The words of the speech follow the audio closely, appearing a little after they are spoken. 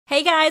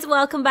Hey guys,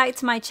 welcome back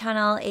to my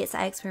channel. It's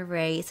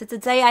Xmarie. So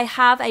today I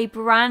have a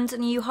brand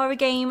new horror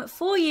game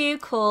for you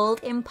called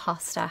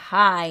Imposter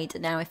Hide.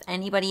 Now, if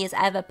anybody has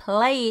ever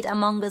played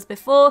Among Us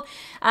before,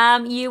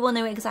 you will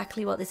know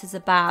exactly what this is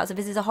about. So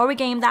this is a horror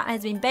game that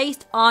has been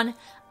based on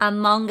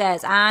Among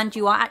Us, and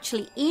you are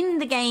actually in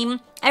the game.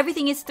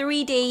 Everything is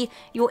 3D.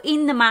 You're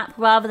in the map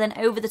rather than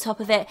over the top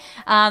of it,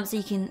 so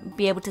you can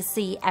be able to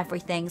see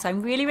everything. So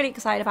I'm really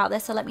excited about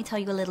this, so let me tell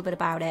you a little bit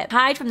about it.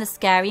 Hide from the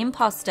scary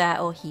imposter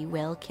or he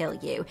will kill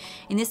you.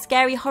 In this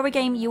scary horror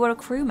game, you are a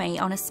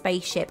crewmate on a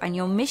spaceship, and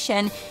your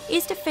mission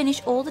is to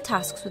finish all the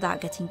tasks without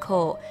getting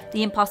caught.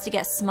 The imposter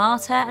gets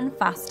smarter and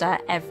faster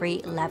every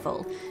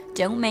level.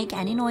 Don't make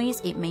any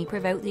noise, it may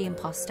provoke the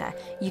imposter.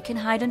 You can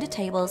hide under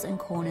tables and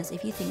corners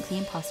if you think the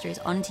imposter is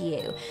onto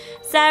you.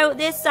 So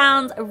this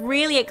sounds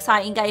really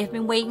exciting, guys. I've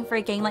been waiting for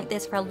a game like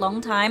this for a long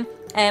time.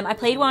 I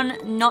played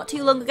one not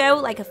too long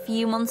ago, like a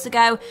few months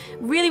ago.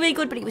 Really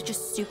good, but it was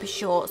just super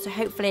short. So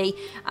hopefully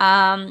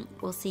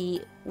we'll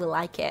see, we'll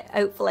like it.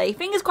 Hopefully.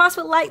 Fingers crossed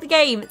we'll like the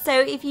game.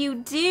 So if you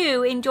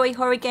do enjoy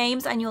horror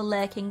games and you're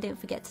lurking, don't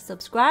forget to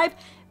subscribe.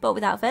 But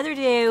without further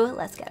ado,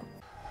 let's go.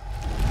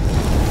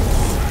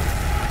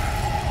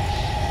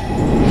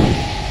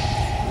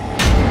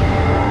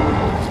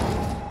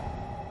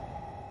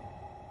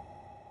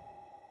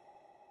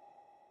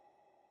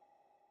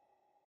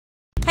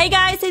 Hey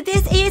guys, so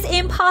this is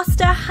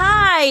Imposter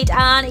Hide,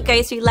 and it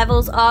goes through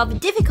levels of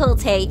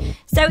difficulty.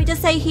 So it does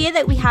say here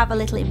that we have a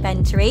little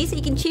inventory, so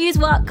you can choose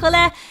what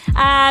colour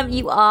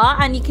you are,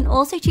 and you can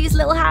also choose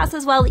little hats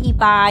as well that you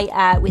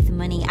buy with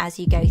money as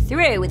you go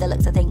through with the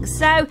looks of things.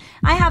 So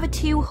I have a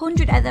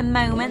 200 at the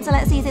moment, so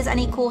let's see if there's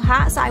any cool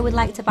hats that I would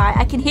like to buy.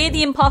 I can hear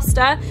the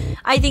imposter.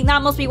 I think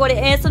that must be what it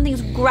is.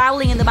 Something's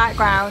growling in the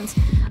background,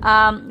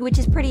 which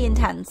is pretty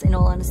intense in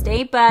all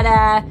honesty, but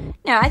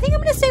no, I think I'm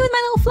going to stay with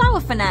my little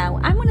flower for now.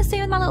 I'm going to stay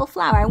with my little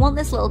flower. I want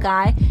this little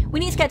guy. We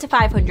need to get to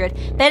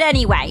 500. But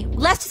anyway,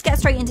 let's just get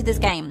straight into this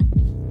game.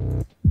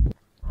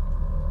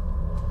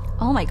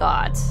 Oh my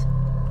god.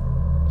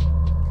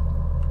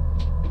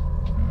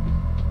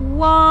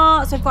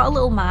 What? So I've got a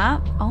little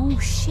map. Oh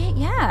shit,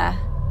 yeah.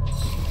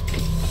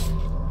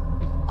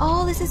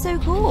 Oh, this is so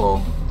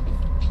cool.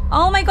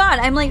 Oh my god,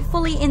 I'm like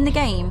fully in the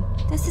game.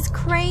 This is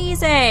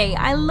crazy.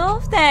 I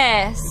love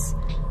this.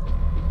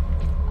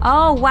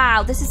 Oh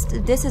wow, this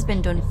has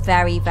been done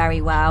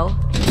very well.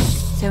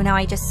 So now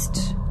I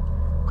just...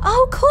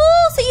 Oh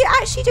cool! So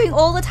you're actually doing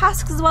all the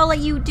tasks as well like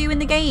you do in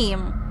the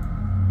game.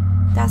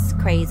 That's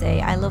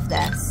crazy. I love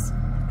this.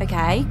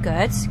 Okay,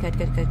 good. So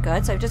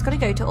I've just got to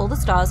go to all the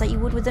stars like you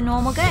would with the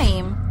normal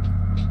game.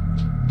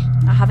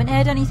 I haven't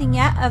heard anything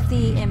yet of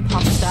the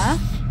imposter.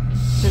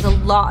 There's a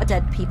lot of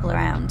dead people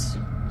around.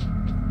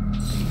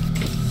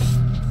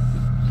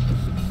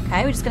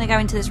 Okay, we're just going to go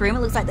into this room.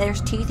 It looks like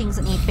there's two things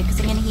that need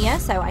fixing in here,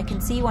 so I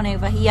can see one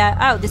over here.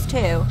 Oh, there's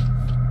two.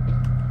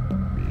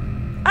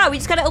 Oh, we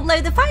just got to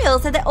upload the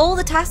files so that all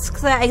the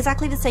tasks are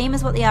exactly the same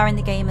as what they are in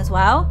the game as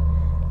well.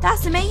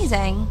 That's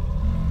amazing.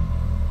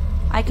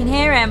 I can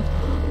hear him.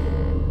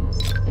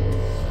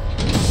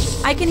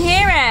 I can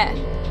hear it.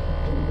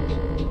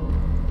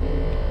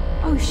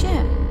 Oh,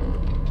 shit.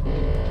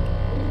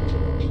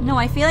 No,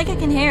 I feel like I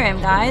can hear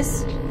him,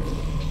 guys.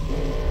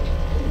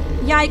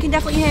 Yeah, I can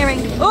definitely hear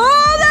him.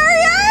 Oh, there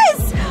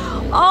he is!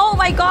 Oh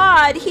my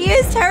god, he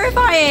is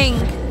terrifying.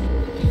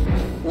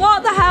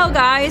 What the hell,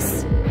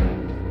 guys?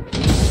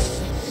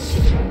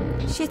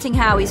 Shitting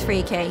how he's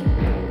freaky.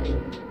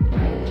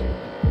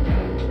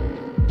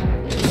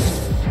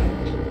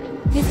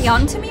 Is he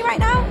on to me right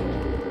now?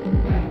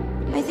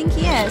 I think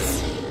he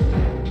is.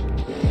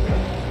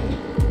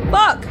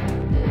 Fuck!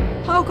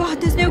 Oh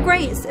god, there's no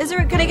grates. Is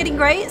there, can I get in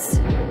grates?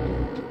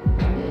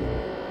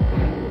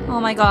 Oh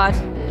my god.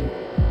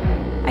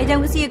 I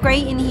don't see a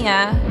grate in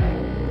here.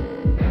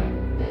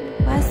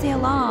 Where's the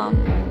alarm?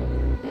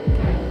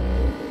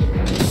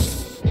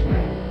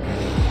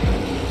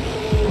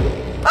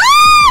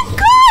 Oh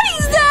god,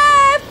 he's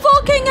there!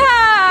 Fucking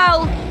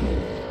hell!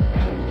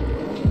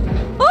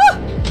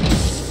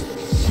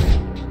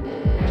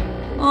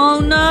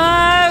 Oh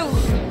no!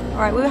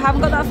 Alright, we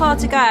haven't got that far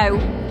to go.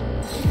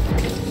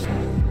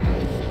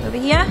 Over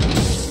here?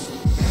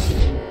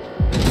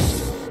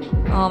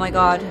 Oh my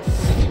god.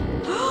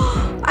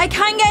 I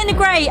can get in the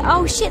grate.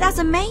 Oh shit, that's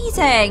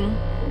amazing.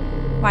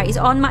 Right, he's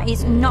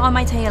not on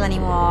my tail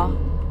anymore.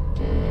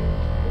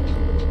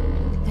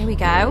 There we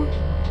go.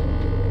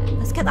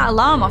 Let's get that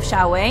alarm off,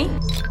 shall we?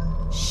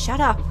 Shut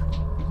up.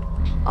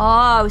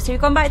 Oh, so we've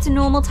gone back to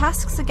normal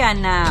tasks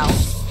again now.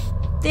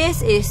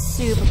 This is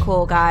super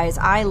cool, guys.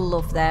 I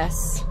love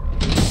this.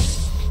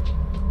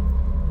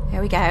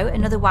 Here we go.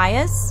 Another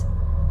wires.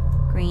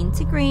 Green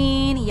to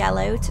green,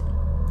 yellow to...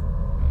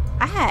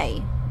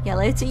 Hey.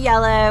 Yellow to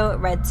yellow,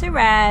 red to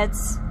red,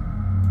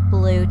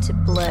 blue to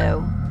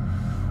blue.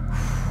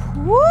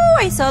 Woo!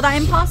 I saw that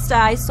imposter.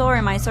 I saw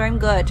him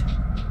good.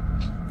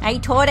 I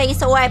thought I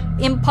saw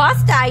an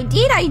imposter. I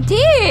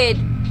did.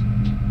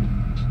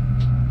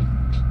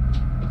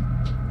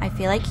 I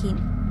feel like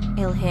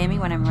he'll hear me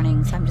when I'm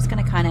running, so I'm just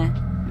gonna kind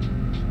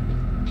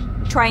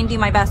of try and do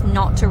my best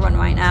not to run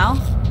right now.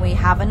 We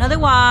have another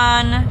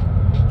one.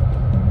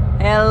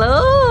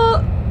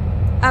 Hello.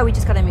 Oh, we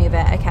just got to move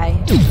it.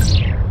 Okay.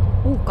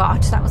 Oh,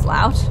 God, that was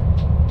loud.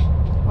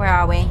 Where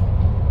are we?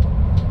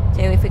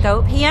 So if we go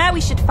up here,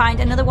 we should find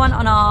another one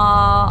on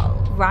our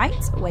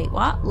right. Wait,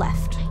 what?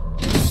 Left.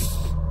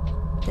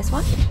 This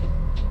one?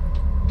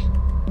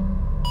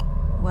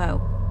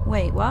 Whoa.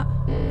 Wait, what?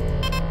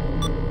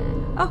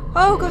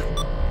 Oh, God.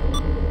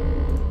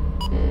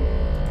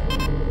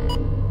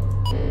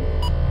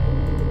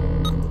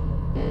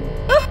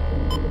 Ah!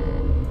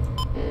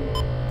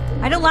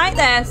 I don't like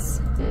this.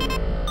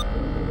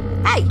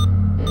 Hey!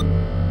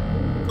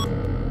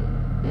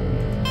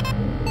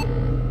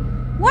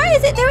 Why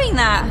is it doing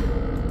that?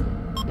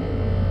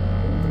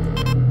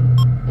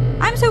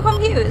 I'm so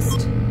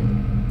confused.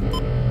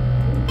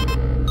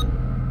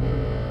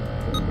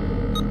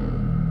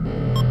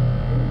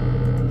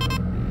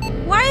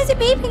 Why is it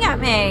beeping at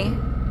me?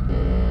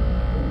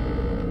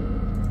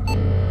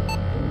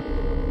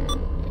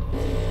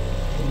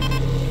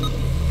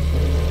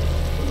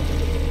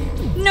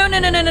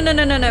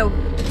 No.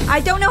 I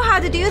don't know how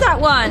to do that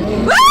one.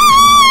 Ah!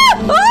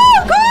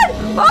 Oh, God!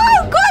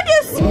 Oh,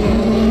 goodness!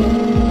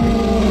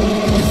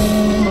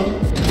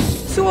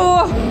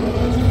 So,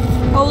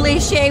 holy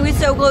shit, he was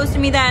so close to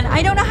me then.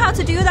 I don't know how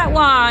to do that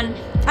one.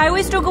 I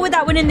always struggle with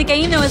that one in the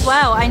game though as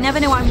well. I never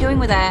know what I'm doing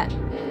with it.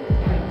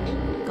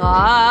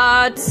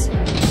 God.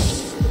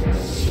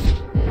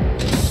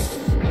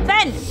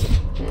 Then.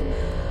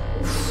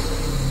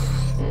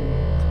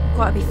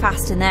 Gotta be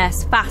fast in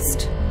this.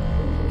 Fast.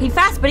 He's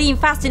fast, but he ain't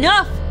fast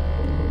enough.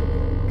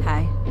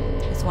 Okay.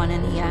 There's one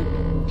in here.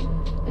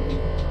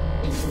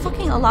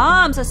 Fucking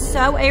alarms are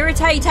so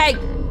irritating.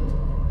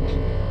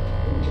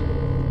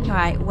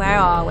 Right, where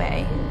are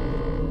we?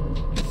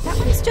 That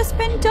one's just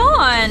been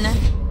done.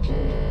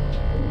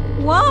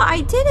 What?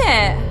 I did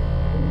it.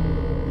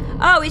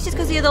 Oh, it's just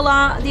because the other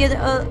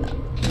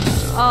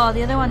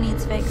one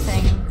needs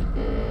fixing.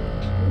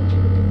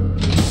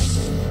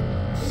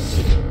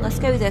 Let's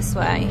go this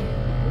way.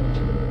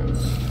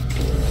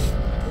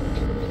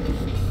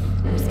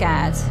 I'm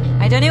scared.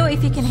 I don't know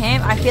if you can hear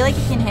me. I feel like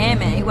you can hear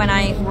me when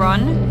I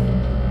run.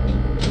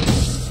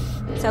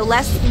 So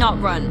let's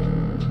not run.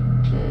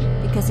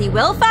 Because he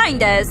will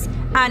find us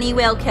and he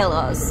will kill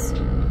us.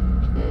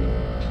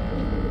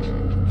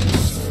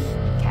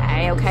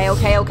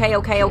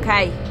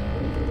 Okay.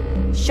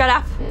 Shut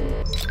up.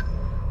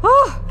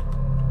 Oh,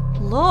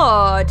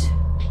 Lord.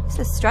 This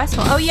is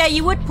stressful. Oh yeah,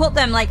 you would put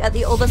them like at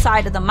the other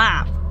side of the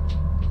map.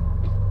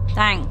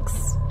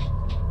 Thanks.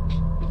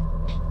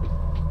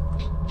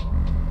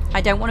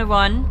 I don't want to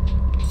run.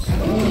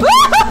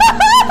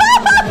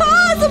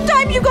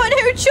 Sometimes you've got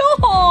no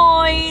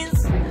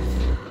choice.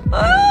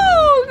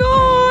 Oh,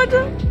 God.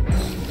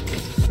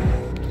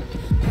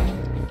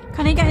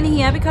 Can I get in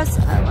here? Because,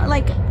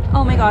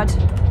 oh my God.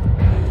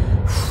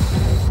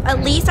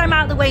 At least I'm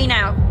out of the way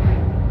now.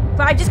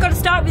 But I've just got to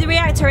start with the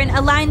reactor and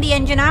align the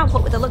engine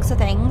output with the looks of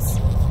things.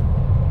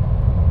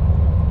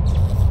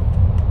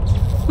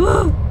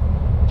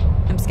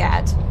 I'm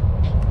scared.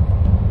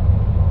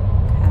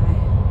 Okay.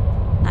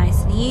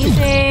 Nice and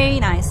easy.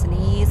 Nice and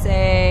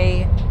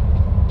easy.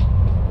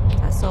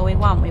 That's all we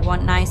want. We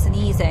want nice and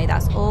easy.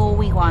 That's all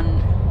we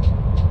want.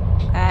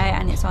 Okay,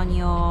 and it's on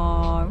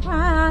your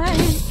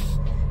right.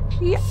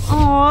 Yeah.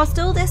 Oh,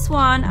 still this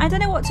one. I don't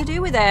know what to do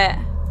with it.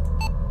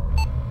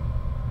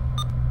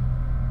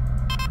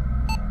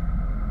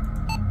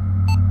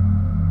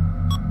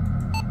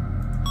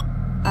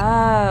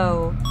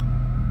 Oh.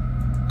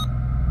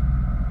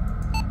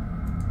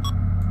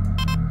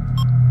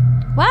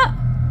 What?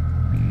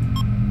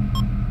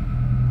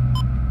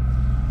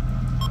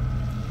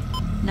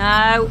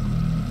 No.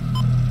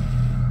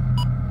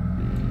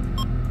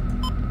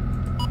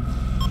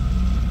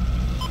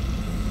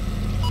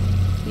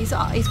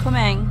 He's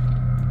coming.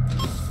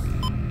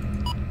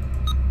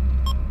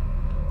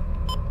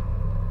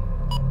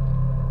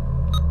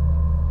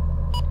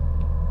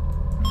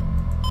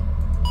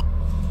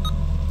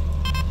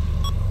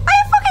 Are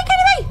you fucking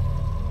kidding me?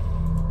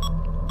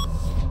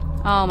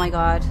 Oh my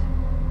God.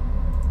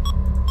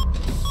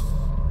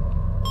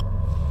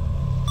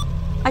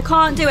 I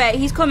can't do it.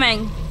 He's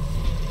coming.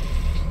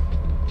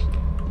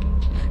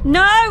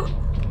 No!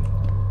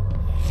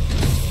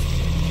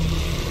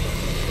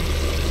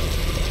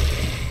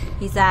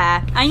 He's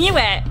there. I knew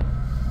it.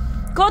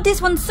 God, this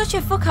one's such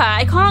a fucker.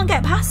 I can't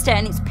get past it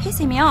and it's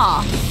pissing me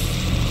off.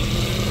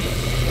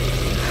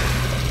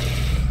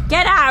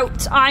 Get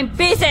out. I'm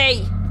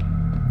busy.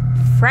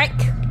 Frick.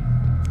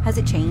 Has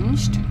it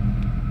changed?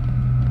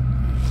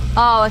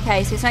 Oh,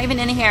 okay. So it's not even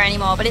in here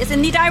anymore, but it's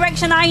in the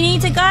direction I need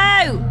to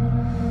go.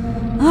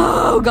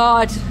 Oh,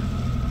 God.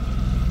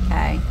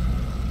 Okay.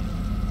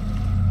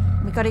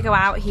 We got to go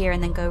out here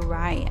and then go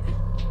right.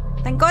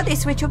 Thank God they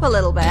switch up a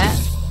little bit.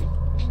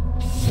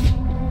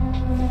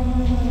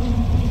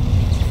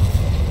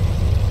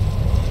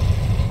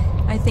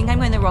 I think I'm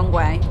going the wrong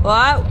way.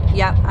 Whoa!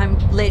 Yep, I'm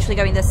literally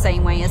going the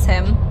same way as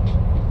him.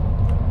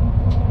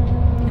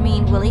 I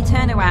mean, will he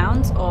turn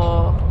around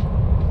or...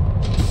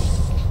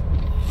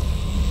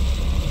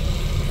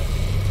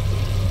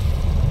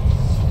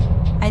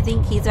 I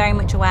think he's very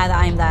much aware that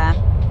I'm there.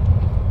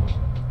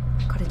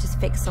 I've got to just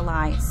fix the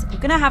lights. We're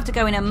going to have to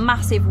go in a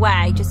massive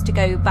way just to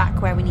go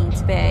back where we need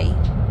to be.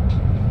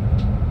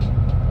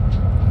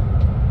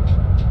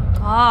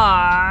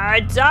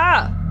 God!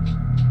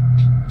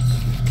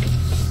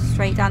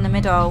 Straight down the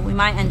middle. We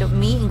might end up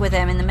meeting with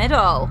him in the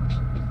middle.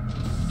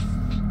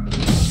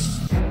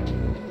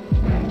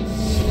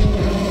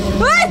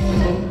 Ah!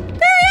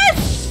 There he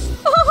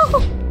is!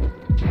 Oh!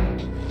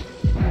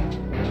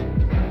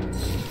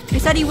 He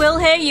said he will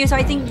hear you, so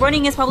I think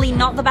running is probably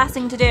not the best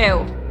thing to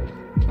do.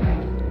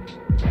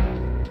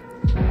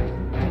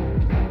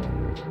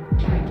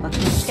 Look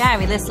how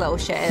scary this little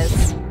shit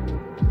is.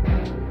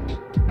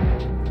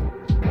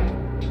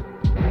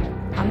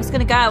 I'm just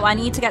gonna go. I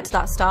need to get to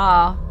that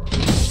star.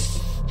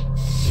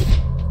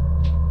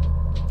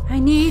 I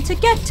need to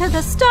get to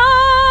the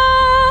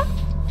star.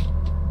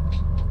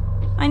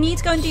 I need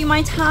to go and do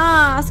my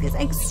task. It's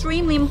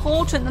extremely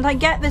important that I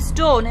get this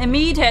done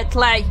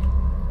immediately.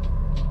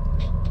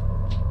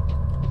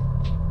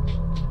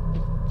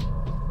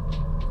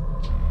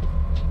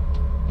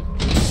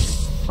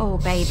 Oh,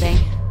 baby.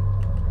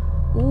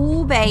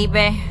 Oh,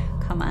 baby.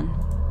 Come on.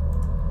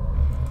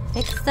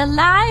 Fix the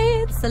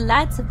lights. The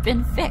lights have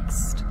been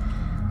fixed.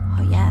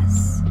 Oh,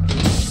 yes.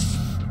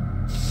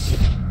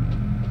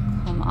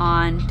 Come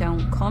on.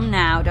 Don't come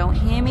now. Don't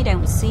hear me.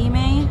 Don't see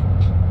me.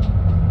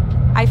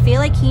 I feel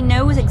like he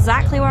knows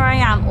exactly where I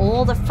am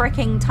all the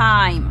freaking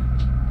time.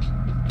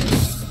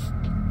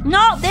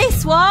 Not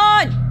this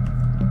one!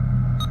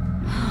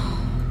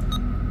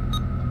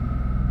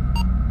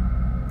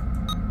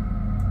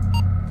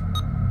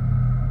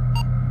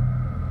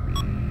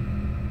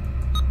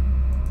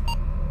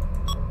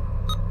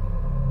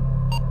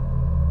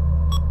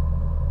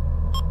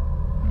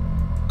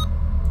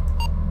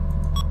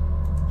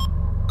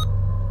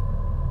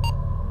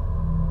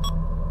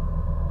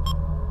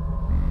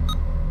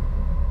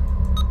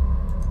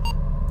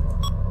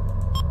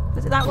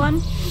 Was it that one?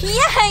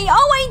 Yay!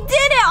 Oh, I did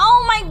it!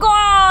 Oh my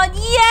god!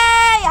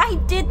 Yay! I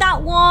did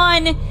that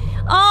one!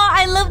 Oh,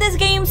 I love this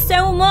game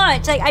so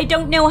much. Like, I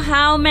don't know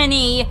how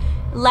many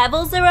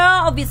levels there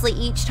are. Obviously,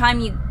 each time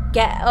you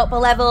get up a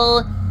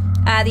level,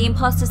 the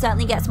imposter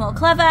certainly gets more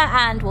clever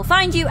and will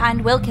find you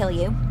and will kill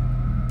you.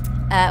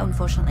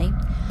 Unfortunately.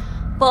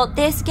 But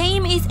this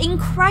game is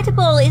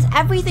incredible. It's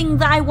everything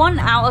that I want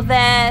out of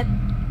a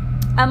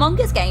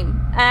Among Us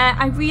game.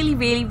 I really,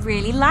 really,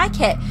 really like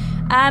it.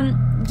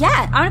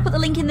 Yeah, I'm going to put the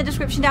link in the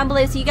description down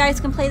below so you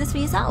guys can play this for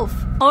yourself.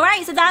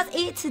 Alright, so that's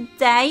it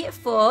today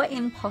for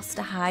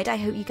Imposter Hide. I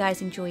hope you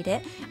guys enjoyed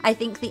it. I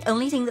think the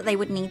only thing that they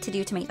would need to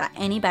do to make that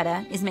any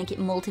better is make it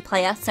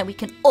multiplayer so we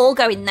can all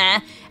go in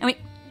there and we...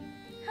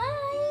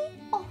 Hi!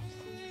 Oh,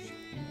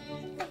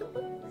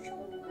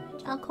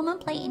 I'll come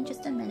and play in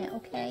just a minute,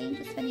 okay? I'm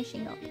just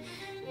finishing up.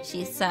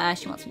 She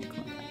wants me to come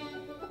and play.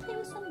 I'll play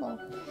with some more.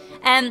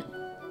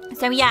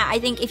 So yeah, I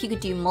think if you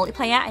could do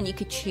multiplayer and you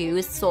could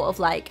choose sort of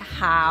like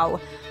how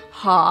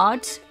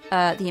hard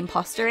the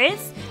imposter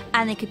is,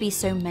 and there could be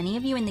so many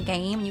of you in the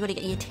game and you've got to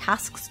get your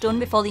tasks done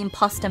before the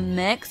imposter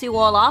murks you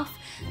all off,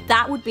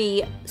 that would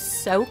be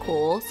so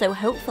cool. So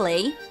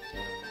hopefully,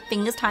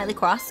 fingers tightly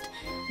crossed,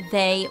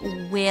 they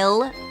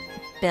will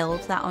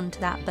build that onto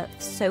that. But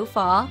so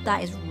far,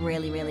 that is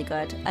really, really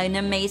good. An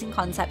amazing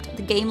concept.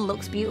 The game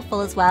looks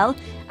beautiful as well.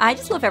 I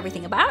just love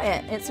everything about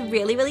it. It's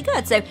really, really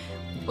good. So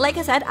like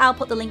I said, I'll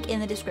put the link in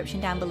the description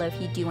down below if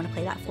you do want to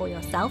play that for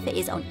yourself. It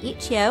is on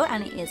itch.io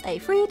and it is a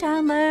free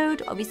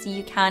download. Obviously,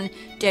 you can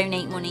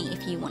donate money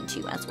if you want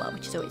to as well,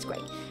 which is always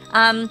great.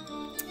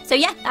 So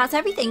yeah, that's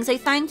everything. So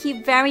thank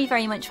you very,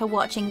 very much for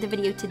watching the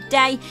video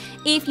today.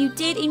 If you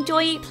did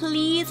enjoy it,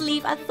 please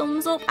leave a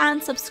thumbs up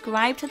and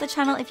subscribe to the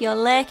channel if you're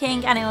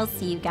lurking. And I will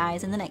see you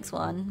guys in the next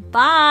one.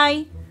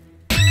 Bye!